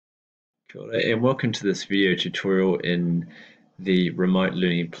Kia ora, and welcome to this video tutorial in the remote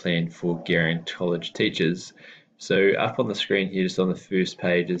learning plan for Garin college teachers. So up on the screen here, just on the first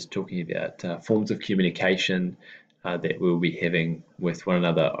page, is talking about forms of communication that we'll be having with one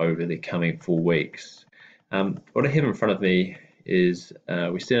another over the coming 4 weeks. What I have in front of me is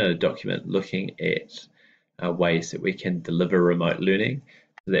we sent out a document looking at ways that we can deliver remote learning.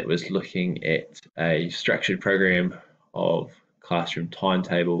 So that was looking at a structured program of classroom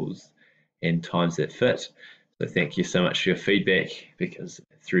timetables and times that fit. So thank you so much for your feedback, because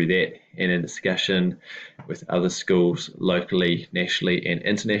through that and in discussion with other schools locally, nationally and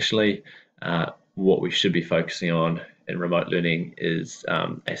internationally, what we should be focusing on in remote learning is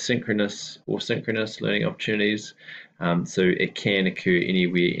asynchronous or synchronous learning opportunities. So it can occur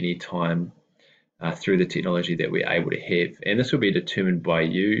anywhere, anytime through the technology that we're able to have. And this will be determined by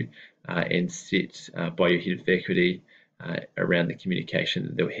you and set by your head of faculty around the communication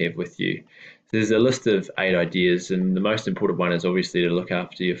that they'll have with you. So there's a list of 8 ideas, and the most important one is obviously to look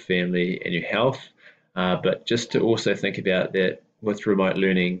after your family and your health, but just to also think about that with remote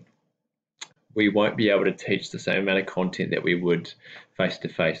learning, we won't be able to teach the same amount of content that we would face to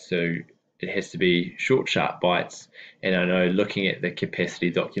face. So it has to be short, sharp bites. And I know, looking at the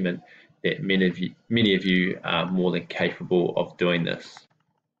capacity document, that many of you are more than capable of doing this.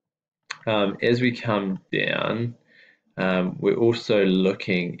 As we come down, we're also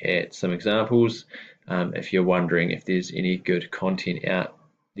looking at some examples if you're wondering if there's any good content out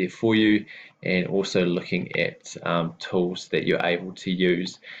there for you, and also looking at tools that you're able to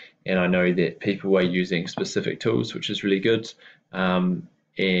use. And I know that people are using specific tools, which is really good, and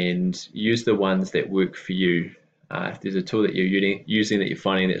use the ones that work for you. If there's a tool that you're using that you're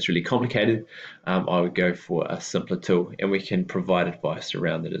finding that's really complicated, I would go for a simpler tool, and we can provide advice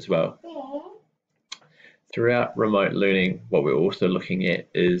around it as well. Throughout remote learning, what we're also looking at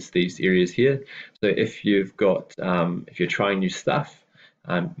is these areas here. So if you've got, if you're trying new stuff,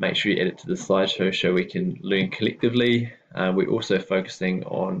 make sure you add it to the slideshow so we can learn collectively. We're also focusing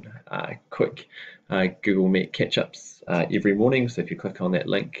on quick Google Meet catch-ups every morning. So if you click on that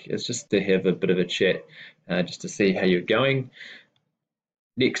link, it's just to have a bit of a chat, just to see how you're going.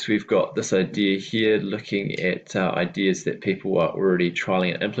 Next, we've got this idea here, looking at ideas that people are already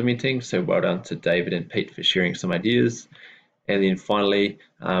trialing and implementing. So well done to David and Pete for sharing some ideas. And then finally,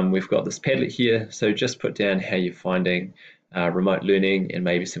 we've got this Padlet here. So just put down how you're finding remote learning and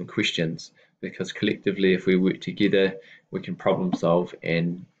maybe some questions, because collectively, if we work together, we can problem solve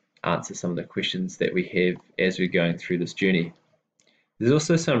and answer some of the questions that we have as we're going through this journey. There's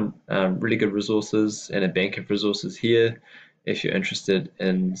also some really good resources and a bank of resources here if you're interested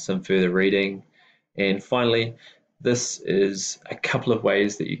in some further reading. And finally, this is a couple of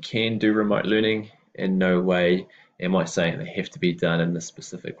ways that you can do remote learning. In no way am I saying they have to be done in this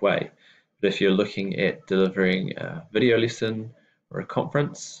specific way. But if you're looking at delivering a video lesson or a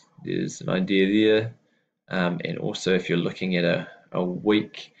conference, there's an idea there. And also, if you're looking at a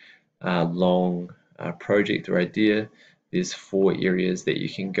week long project or idea, there's 4 areas that you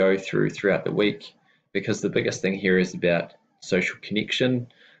can go throughout the week, because the biggest thing here is about social connection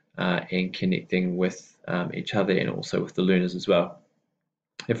and connecting with each other, and also with the learners as well.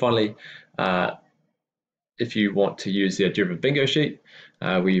 And finally, if you want to use the idea of a bingo sheet,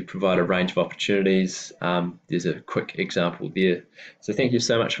 where you provide a range of opportunities, there's a quick example there. So thank you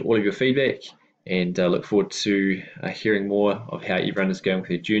so much for all of your feedback, and look forward to hearing more of how everyone is going with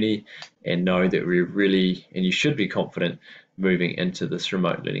their journey, and know that we're really, and you should be confident, moving into this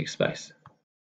remote learning space.